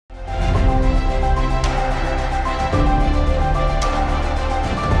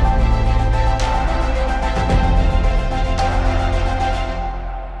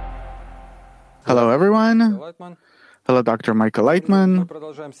Hello, everyone. Hello, Dr. Michael Laitman.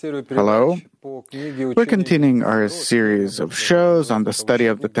 Hello. We're continuing our series of shows on the study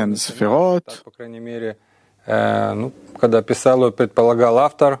of the Ten Sefirot. And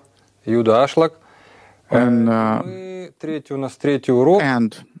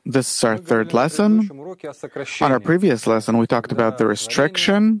this is our third lesson. On our previous lesson, we talked about the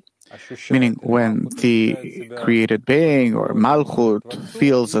restriction, meaning when the created being or Malchut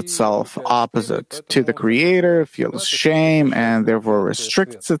feels itself opposite to the Creator, feels shame, and therefore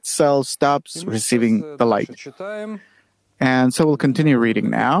restricts itself, stops receiving the light. And so we'll continue reading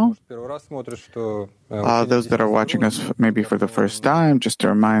now. Those that are watching us maybe for the first time, just to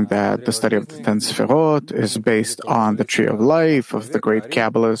remind that the study of the Ten Sefirot is based on the Tree of Life of the great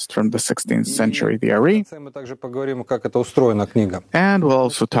Kabbalist from the 16th century, the Ari. And we'll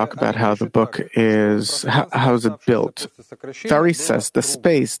also talk about how the book is, how is it built. The Ari says the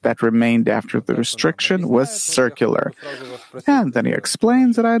space that remained after the restriction was circular. And then he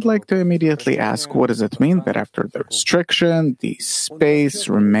explains that I'd like to immediately ask, what does it mean that after the restriction, the space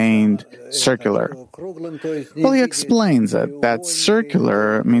remained circular? Well, he explains it. That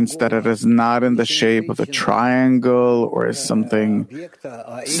circular means that it is not in the shape of a triangle or some other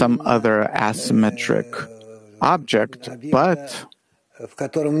asymmetric object, but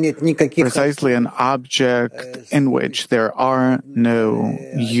precisely an object in which there are no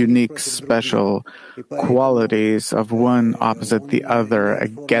unique special qualities of one opposite the other,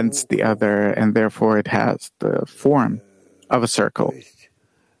 against the other, and therefore it has the form of a circle.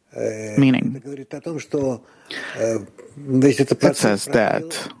 Meaning, it says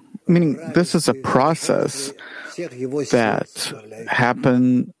that, meaning this is a process that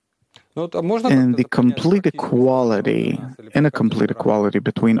happened in a complete equality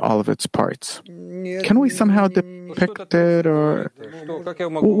between all of its parts. Can we somehow depict it, or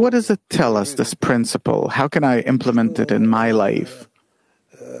what does it tell us, this principle? How can I implement it in my life?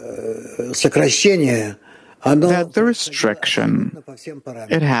 That the restriction,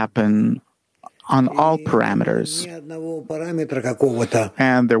 it happened on all parameters.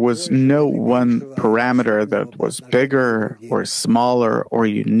 And there was no one parameter that was bigger or smaller or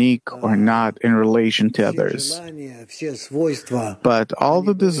unique or not in relation to others. But all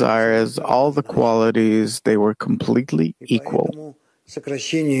the desires, all the qualities, they were completely equal.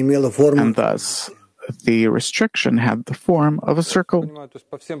 And thus, the restriction had the form of a circle. Okay,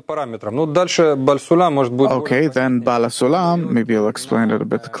 then Bala Sulam, maybe I'll explain it a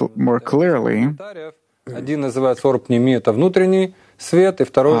bit more clearly. One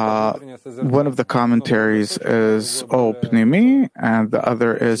of the commentaries is O Pnimi, and the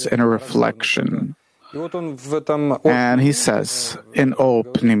other is Inner Reflection. And he says, in O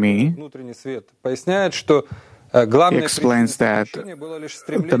Pnimi, he explains that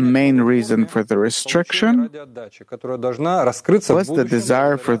the main reason for the restriction was the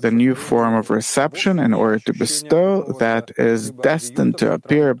desire for the new form of reception in order to bestow that is destined to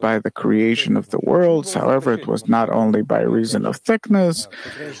appear by the creation of the worlds. However, it was not only by reason of thickness,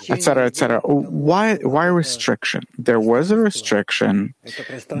 etc., etc. Why restriction? There was a restriction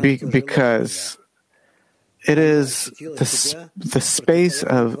because it is the space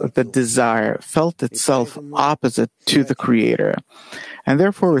of the desire felt itself opposite to the Creator, and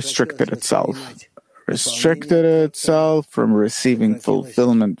therefore restricted itself from receiving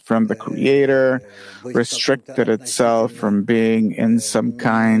fulfillment from the Creator, restricted itself from being in some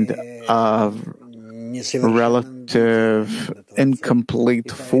kind of relative, incomplete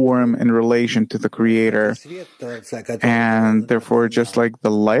form in relation to the Creator. And therefore, just like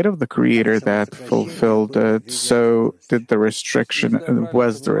the light of the Creator that fulfilled it, so did the restriction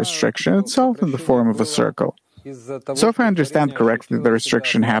itself in the form of a circle. So if I understand correctly, the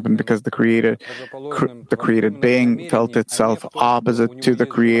restriction happened because the created being felt itself opposite to the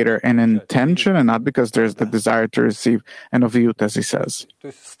Creator in intention, and not because there's the desire to receive an oviyut, as he says.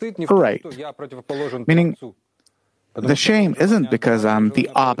 Right. Meaning, the shame isn't because I'm the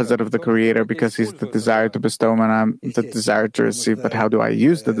opposite of the Creator, because He's the desire to bestow and I'm the desire to receive, but how do I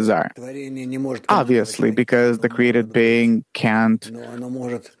use the desire? Obviously, because the created being can't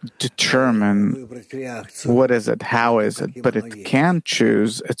determine what is it, how is it, but it can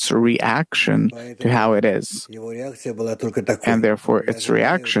choose its reaction to how it is. And therefore, its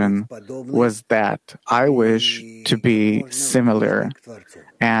reaction was that I wish to be similar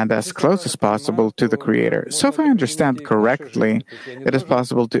and as close as possible to the Creator. So if I understand correctly, it is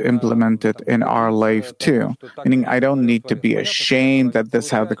possible to implement it in our life too. Meaning I don't need to be ashamed that this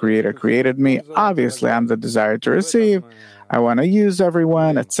is how the Creator created me. Obviously, I'm the desire to receive. I want to use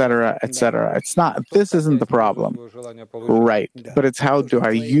everyone, etc., etc. This isn't the problem. Right. But it's how do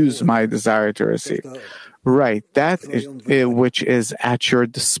I use my desire to receive? Right. That is which is at your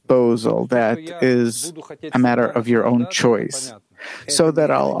disposal. That is a matter of your own choice. So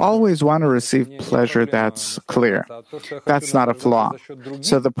that I'll always want to receive pleasure, that's clear. That's not a flaw.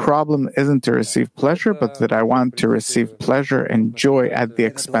 So the problem isn't to receive pleasure, but that I want to receive pleasure and joy at the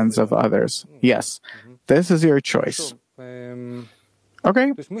expense of others. Yes, this is your choice.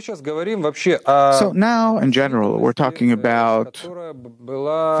 Okay? So now, in general, we're talking about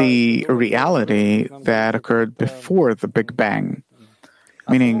the reality that occurred before the Big Bang.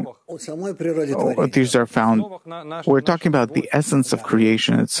 Meaning, these are found, we're talking about the essence of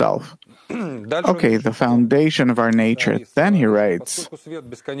creation itself. Okay, the foundation of our nature. Then he writes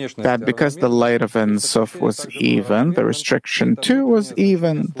that because the light of Ein Sof was even, the restriction too was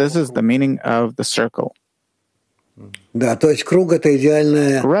even. This is the meaning of the circle. Right,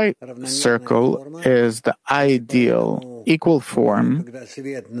 circle is the ideal equal form,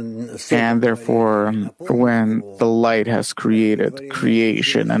 and therefore when the light has created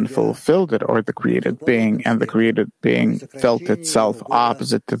creation and fulfilled it, or the created being, and the created being felt itself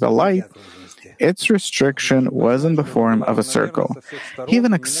opposite to the light, its restriction was in the form of a circle. He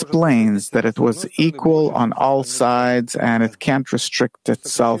even explains that it was equal on all sides and it can't restrict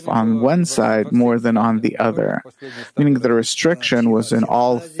itself on one side more than on the other, meaning the restriction was in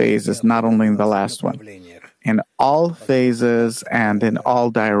all phases, not only in the last one. In all phases and in all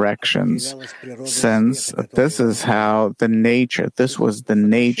directions, since this was the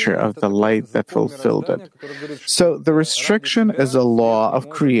nature of the light that fulfilled it. So the restriction is a law of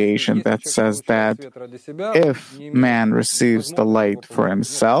creation that says that if man receives the light for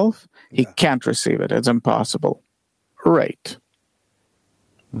himself, he can't receive it. It's impossible. Right.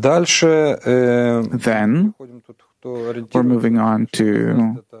 Then we're moving on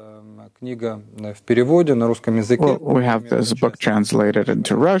to, we have this book translated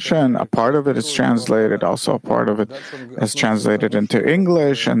into Russian. A part of it is translated, also a part of it is translated into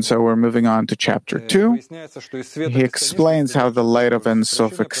English, and so we're moving on to chapter 2. He explains how the light of Ein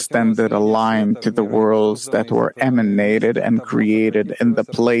Sof extended a line to the worlds that were emanated and created in the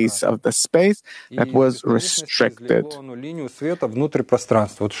place of the space that was restricted.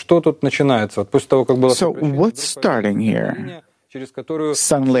 So what's starting here?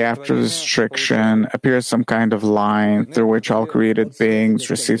 Suddenly, after restriction, appears some kind of line through which all created beings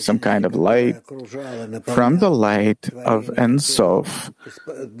receive some kind of light. From the light of Ein Sof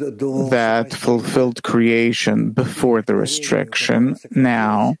that fulfilled creation before the restriction,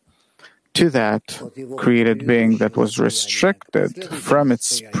 now to that created being that was restricted from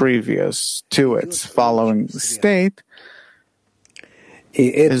its previous to its following state,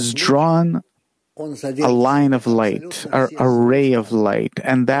 is drawn a line of light, a ray of light,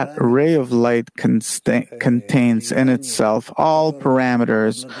 and that ray of light contains in itself all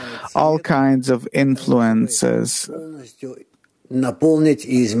parameters, all kinds of influences,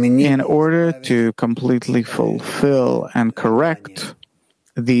 in order to completely fulfill and correct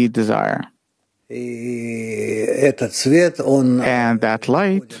the desire. And that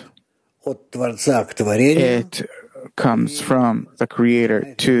light, it comes from the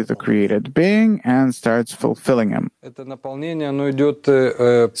Creator to the created being and starts fulfilling him.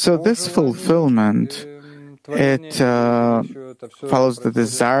 So this fulfillment, it follows the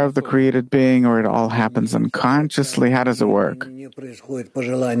desire of the created being, or it all happens unconsciously? How does it work? No,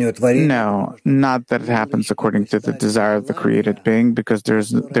 not that it happens according to the desire of the created being, because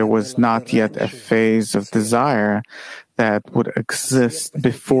there was not yet a phase of desire that would exist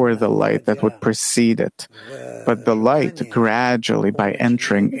before the light, that would precede it. But the light, gradually, by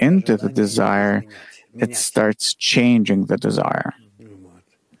entering into the desire, it starts changing the desire.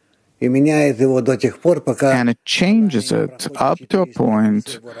 And it changes it up to a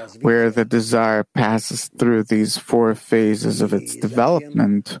point where the desire passes through these 4 phases of its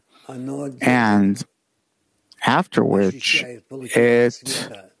development, and after which it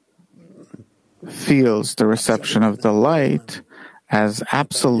feels the reception of the light as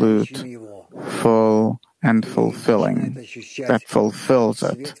absolute, full, and fulfilling, that fulfills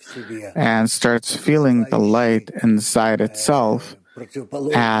it, and starts feeling the light inside itself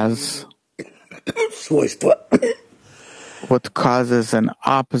as what causes an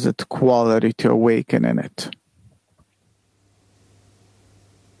opposite quality to awaken in it.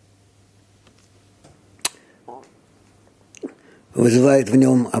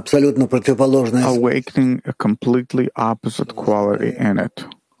 Awakening a completely opposite quality in it,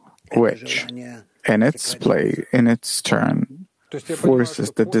 which, in its turn,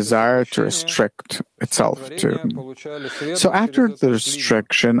 forces the desire to restrict itself to. So after the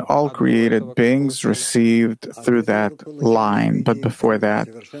restriction, all created beings received through that line. But before that,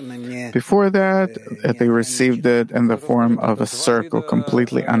 they received it in the form of a circle,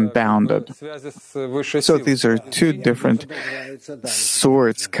 completely unbounded. So these are two different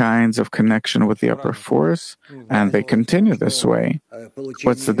kinds of connection with the upper force, and they continue this way.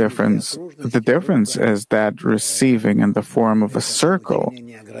 What's the difference? The difference is that receiving in the form of a circle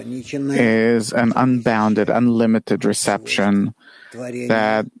is an unbounded, unlimited reception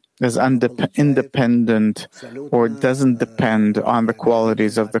that is independent or doesn't depend on the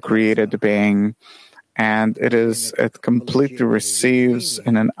qualities of the created being, and it completely receives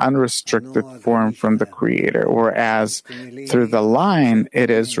in an unrestricted form from the Creator, whereas through the line, it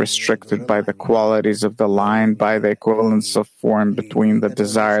is restricted by the qualities of the line, by the equivalence of form between the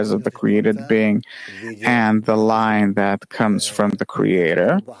desires of the created being and the line that comes from the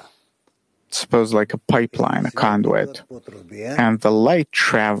Creator. Suppose like a pipeline, a conduit, and the light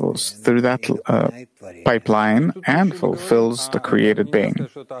travels through that pipeline and fulfills the created being.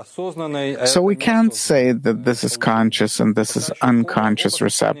 So we can't say that this is conscious and this is unconscious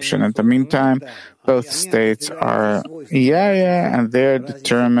reception. In the meantime, both states are, and they're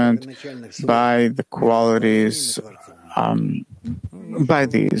determined by the qualities, by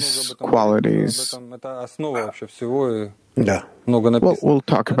these qualities. Well, we'll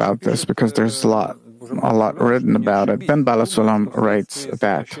talk about this because there's a lot written about it. Then Bala Sulam writes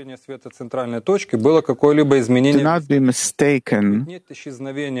that, do not be mistaken,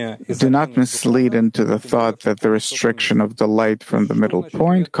 do not mislead into the thought that the restriction of the light from the middle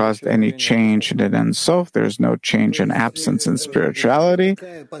point caused any change in it and self. There's no change in absence in spirituality.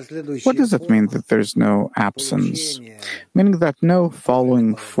 What does it mean that there's no absence? Meaning that no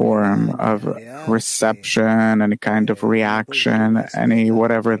following form of reception, any kind of reaction, any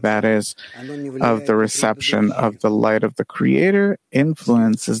whatever that is, of the reception of the light of the Creator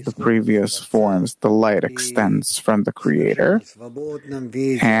influences the previous forms. The light extends from the Creator,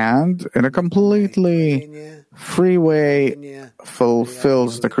 and in a completely free way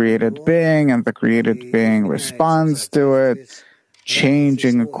fulfills the created being, and the created being responds to it,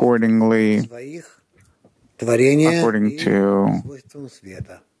 changing according to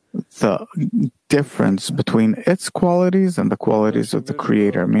the difference between its qualities and the qualities of the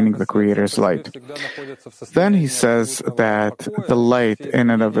Creator, meaning the Creator's light. Then he says that the light in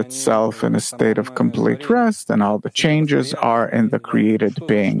and of itself in a state of complete rest and all the changes are in the created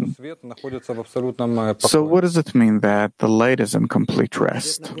being. So what does it mean that the light is in complete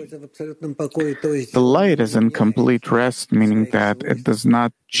rest? The light is in complete rest, meaning that it does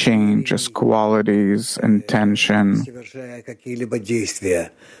not change its qualities, intention,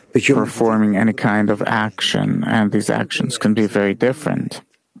 performing any kind of action, and these actions can be very different.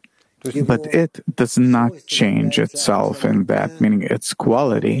 But it does not change itself in that, meaning its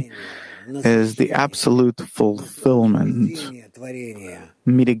quality is the absolute fulfillment,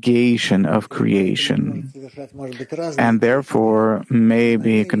 mitigation of creation, and therefore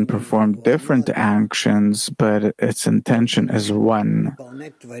maybe it can perform different actions, but its intention is one.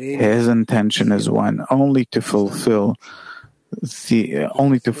 His intention is one, only to fulfill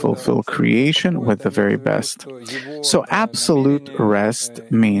creation with the very best. So absolute rest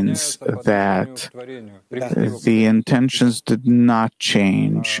means that the intentions did not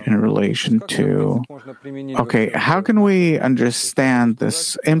change in relation to... Okay, how can we understand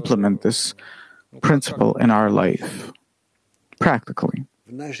this, implement this principle in our life, practically?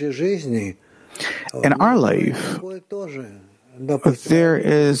 In our life, there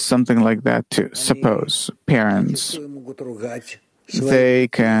is something like that too. Suppose parents, they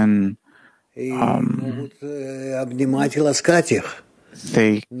can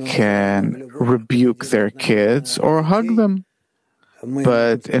rebuke their kids or hug them.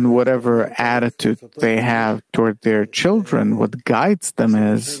 But in whatever attitude they have toward their children, what guides them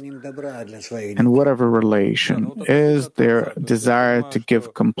is, in whatever relation, is their desire to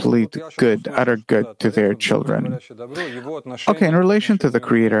give complete good, utter good to their children. Okay, in relation to the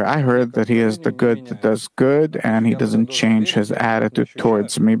Creator, I heard that He is the good that does good, and He doesn't change His attitude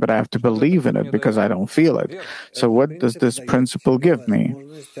towards me, but I have to believe in it because I don't feel it. So what does this principle give me?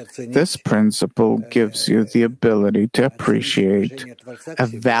 This principle gives you the ability to appreciate,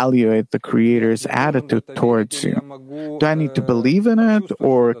 evaluate the Creator's attitude towards you. Do I need to believe in it,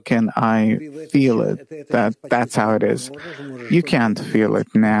 or can I feel it? That's how it is. You can't feel it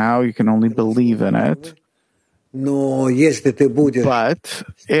now, you can only believe in it. But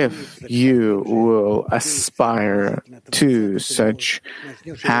if you will aspire to such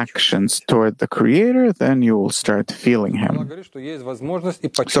actions toward the Creator, then you will start feeling Him.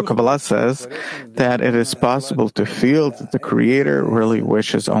 So Kabbalah says that it is possible to feel that the Creator really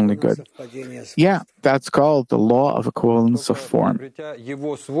wishes only good. Yeah, that's called the law of equivalence of form.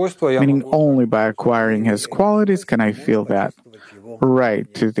 Meaning only by acquiring His qualities can I feel that.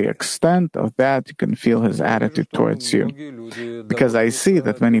 Right, to the extent of that, you can feel His attitude towards you. Because I see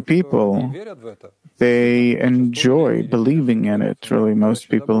that many people, they enjoy believing in it. Really, most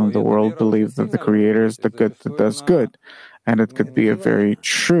people in the world believe that the Creator is the good that does good. And it could be a very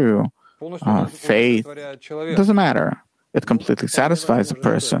true faith. It doesn't matter. It completely satisfies a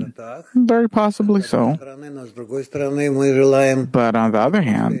person. Very possibly so. But on the other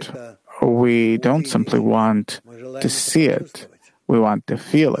hand, we don't simply want to see it. We want to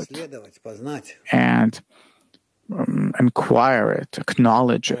feel it and inquire it,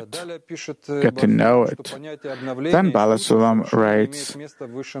 acknowledge it, get to know it. Then Bala Sulam writes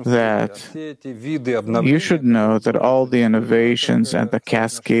that you should know that all the innovations and the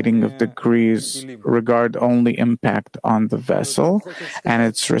cascading of degrees regard only impact on the vessel and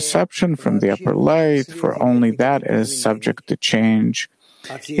its reception from the upper light, for only that is subject to change.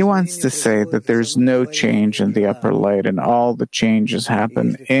 He wants to say that there's no change in the upper light, and all the changes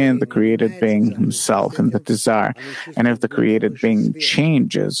happen in the created being himself, in the desire. And if the created being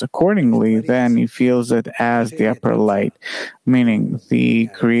changes accordingly, then he feels it as the upper light, meaning the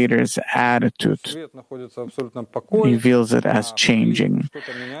creator's attitude. He feels it as changing,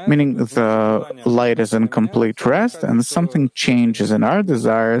 meaning the light is in complete rest, and something changes in our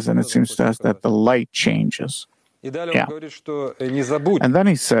desires, and it seems to us that the light changes. Yeah. And then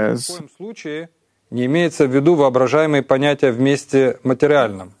he says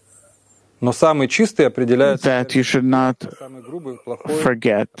that you should not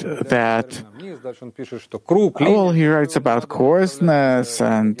forget that, well, he writes about coarseness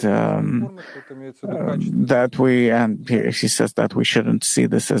and that and he says that we shouldn't see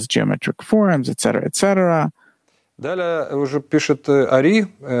this as geometric forms, etc., etc. Then the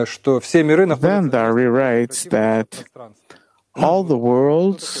Ari writes that all the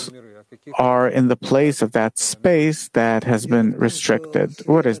worlds are in the place of that space that has been restricted.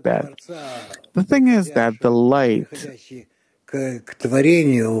 What is that? The thing is that the light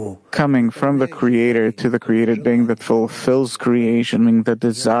coming from the Creator to the created being that fulfills creation, meaning the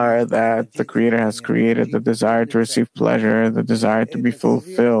desire that the Creator has created, the desire to receive pleasure, the desire to be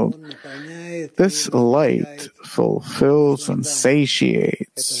fulfilled. This light fulfills and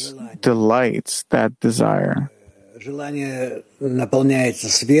satiates, delights that desire.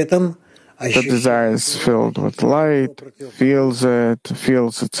 The desire is filled with light, feels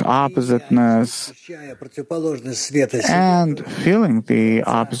its oppositeness, and feeling the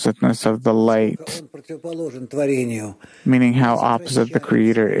oppositeness of the light, meaning how opposite the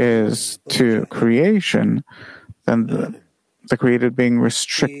Creator is to creation, then the created being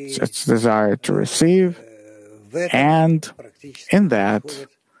restricts its desire to receive, and in that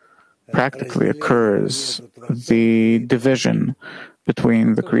practically occurs the division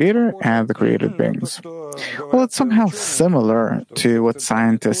between the Creator and the created beings. Well, it's somehow similar to what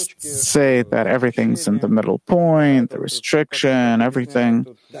scientists say, that everything's in the middle point, the restriction, everything.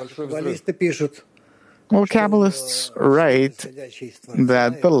 Well, Kabbalists write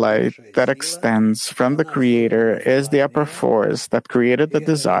that the light that extends from the Creator is the upper force that created the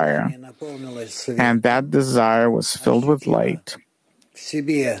desire, and that desire was filled with light,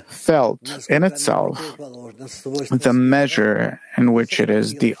 felt in itself the measure in which it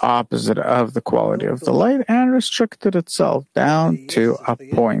is the opposite of the quality of the light, and restricted itself down to a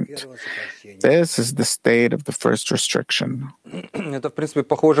point. This is the state of the first restriction.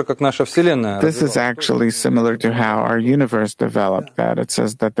 This is actually similar to how our universe developed, that it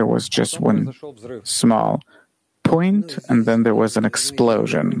says that there was just one small point and then there was an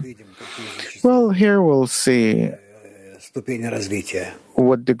explosion. Well, here we'll see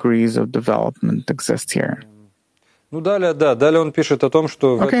what degrees of development exist here.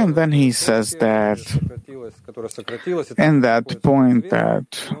 Okay, and then he says that in that point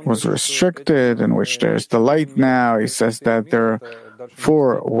that was restricted, in which there's the light now, he says that there are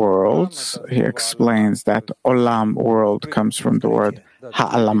 4 worlds. He explains that olam, world, comes from the word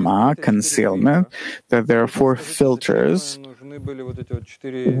ha'alama, concealment, that there are 4 filters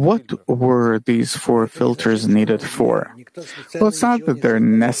What were these 4 filters needed for? Well, it's not that they're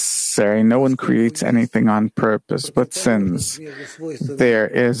necessary. No one creates anything on purpose. But since there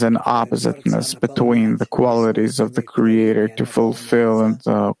is an oppositeness between the qualities of the Creator to fulfill and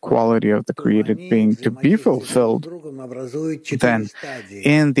the quality of the created being to be fulfilled, then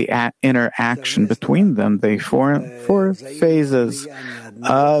in the interaction between them, they form 4 phases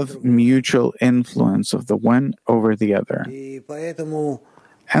of mutual influence of the one over the other.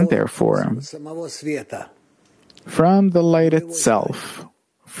 And therefore, from the light itself,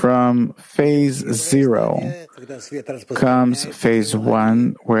 from phase 0, comes phase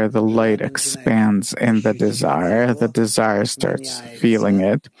 1, where the light expands in the desire starts feeling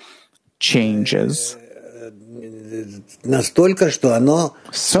it, changes,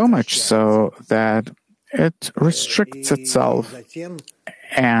 so much so that it restricts itself,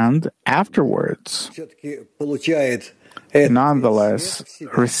 and afterwards, nonetheless,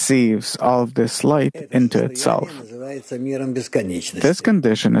 receives all of this light into itself. This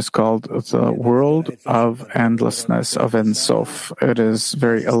condition is called the world of endlessness, of Ein Sof. It is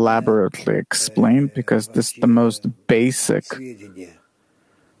very elaborately explained because this is the most basic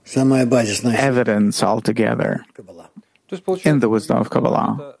evidence altogether in the wisdom of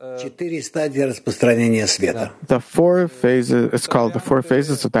Kabbalah. The 4 phases, it's called the 4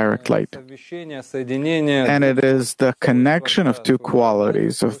 phases of direct light. And it is the connection of 2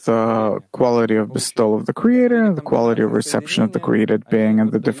 qualities, of the quality of bestowal of the Creator and the quality of reception of the created being,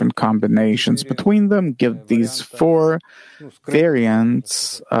 and the different combinations between them give these 4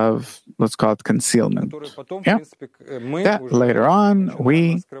 variants of, let's call it, concealment. Yeah. That later on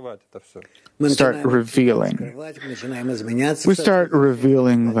we start revealing. We start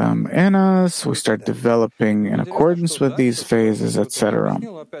revealing them in us, we start developing in accordance with these phases, etc.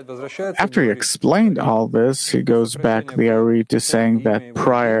 After he explained all this, he goes back, the Ari, to saying that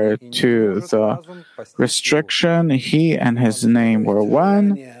prior to the restriction, he and his name were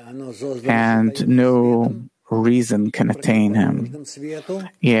one, and no reason can attain him.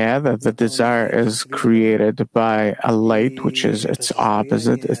 Yeah, that the desire is created by a light, which is its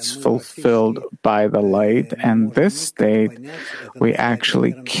opposite. It's fulfilled by the light. And this state, we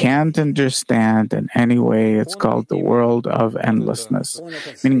actually can't understand in any way. It's called the world of endlessness.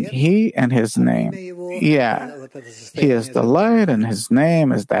 Meaning he and his name. Yeah, he is the light and his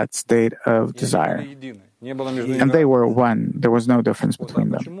name is that state of desire. And they were one. There was no difference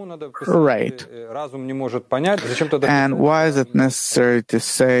between them. Right. And why is it necessary to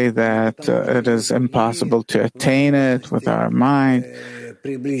say that it is impossible to attain it with our mind?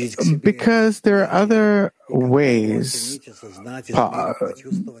 Because there are other ways,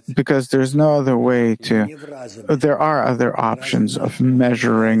 because there's no other way to, there are other options of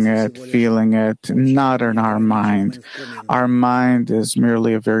measuring it, feeling it, not in our mind. Our mind is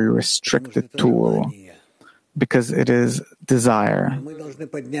merely a very restricted tool, because it is desire.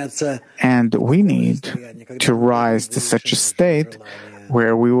 And we need to rise to such a state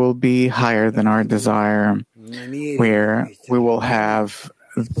where we will be higher than our desire, where we will have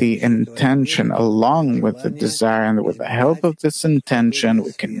the intention along with the desire, and with the help of this intention,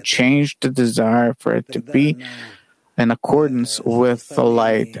 we can change the desire for it to be in accordance with the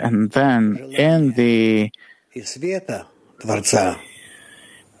light. And then in the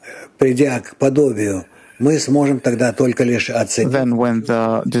then when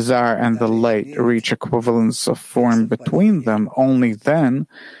the desire and the light reach equivalence of form between them, only then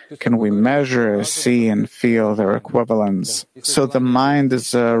can we measure, see, and feel their equivalence. So the mind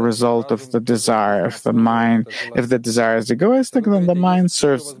is a result of the desire. If the desire is egoistic, then the mind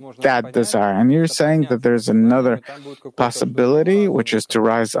serves that desire. And you're saying that there's another possibility, which is to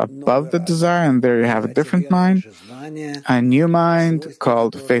rise above the desire, and there you have a different mind, a new mind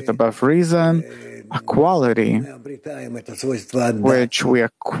called faith above reason, a quality which we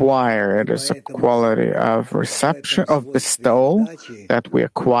acquire. It is a quality of reception, of bestowal that we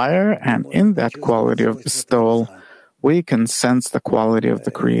acquire, and in that quality of bestowal, we can sense the quality of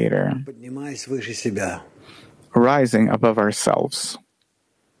the Creator, rising above ourselves.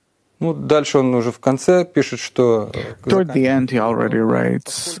 Toward the end, he already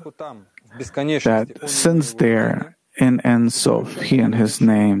writes that since there, in Ein Sof, he and his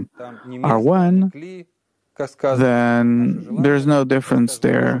name are one, then there's no difference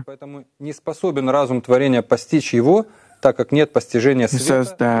there. He says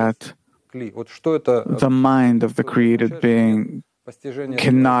that the mind of the created being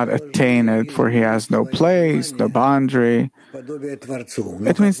cannot attain it, for he has no place, no boundary.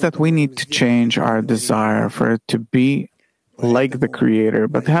 It means that we need to change our desire for it to be like the Creator.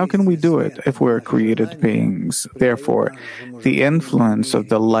 But how can we do it if we're created beings? Therefore, the influence of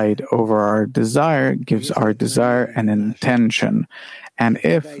the light over our desire gives our desire an intention. And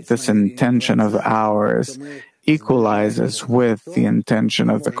if this intention of ours equalizes with the intention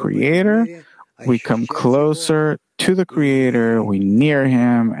of the Creator, we come closer to the Creator, we near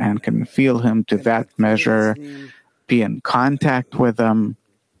Him, and can feel Him to that measure, be in contact with Him,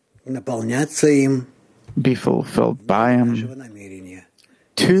 be fulfilled by Him,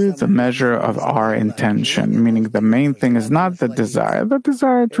 to the measure of our intention, meaning the main thing is not the desire. The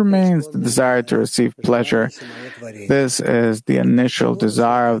desire remains the desire to receive pleasure. This is the initial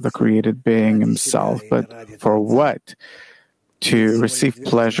desire of the created being himself. But for what? To receive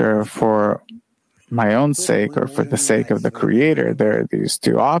pleasure for my own sake or for the sake of the Creator. There are these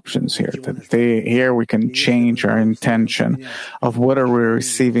two options here. Here we can change our intention of what are we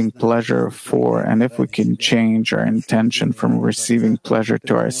receiving pleasure for, and if we can change our intention from receiving pleasure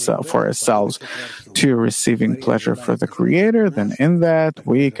for ourselves to receiving pleasure for the Creator, then in that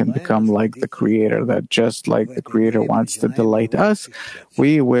we can become like the Creator, that just like the Creator wants to delight us,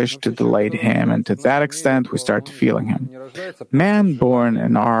 we wish to delight Him, and to that extent we start feeling Him. Man born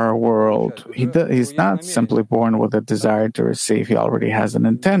in our world, he's not simply born with a desire to receive. He already has an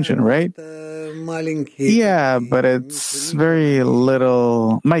intention, right? Yeah, but it's very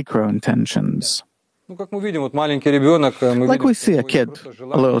little micro intentions. Like we see a kid,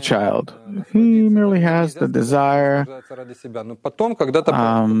 a little child. He merely has the desire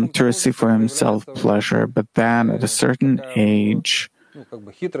to receive for himself pleasure, but then at a certain age,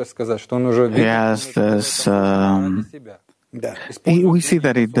 he has this... we see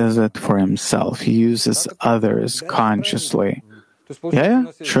that he does it for himself. He uses others consciously. Yeah,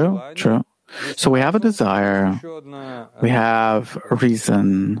 true. So we have a desire, we have a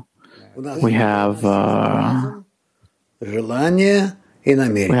reason, we have the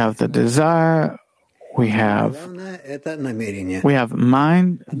desire, we have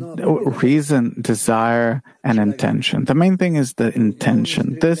mind, reason, desire, and intention. The main thing is the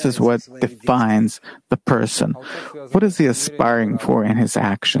intention. This is what defines the person. What is he aspiring for in his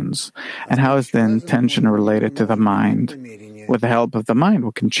actions? And how is the intention related to the mind? With the help of the mind,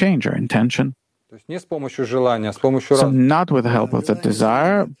 we can change our intention. So not with the help of the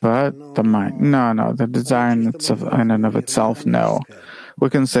desire, but the mind. No, the desire in and of itself, no. We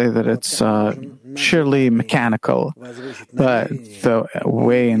can say that it's surely mechanical, but the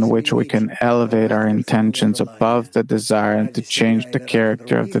way in which we can elevate our intentions above the desire and to change the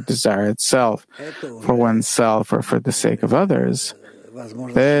character of the desire itself for oneself or for the sake of others,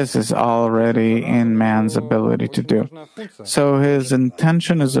 this is already in man's ability to do. So his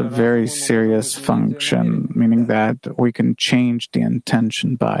intention is a very serious function, meaning that we can change the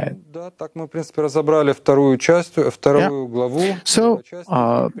intention by it. Yeah. So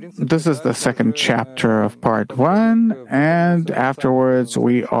this is the second chapter of part 1, and afterwards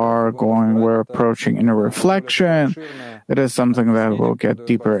we're approaching inner reflection. It is something that we'll get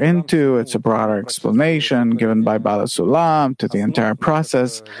deeper into. It's a broader explanation given by Bala Sulam to the entire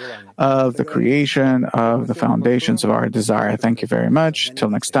process of the creation of the foundations of our desire. Thank you very much. Till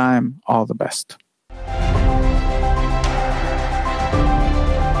next time, all the best.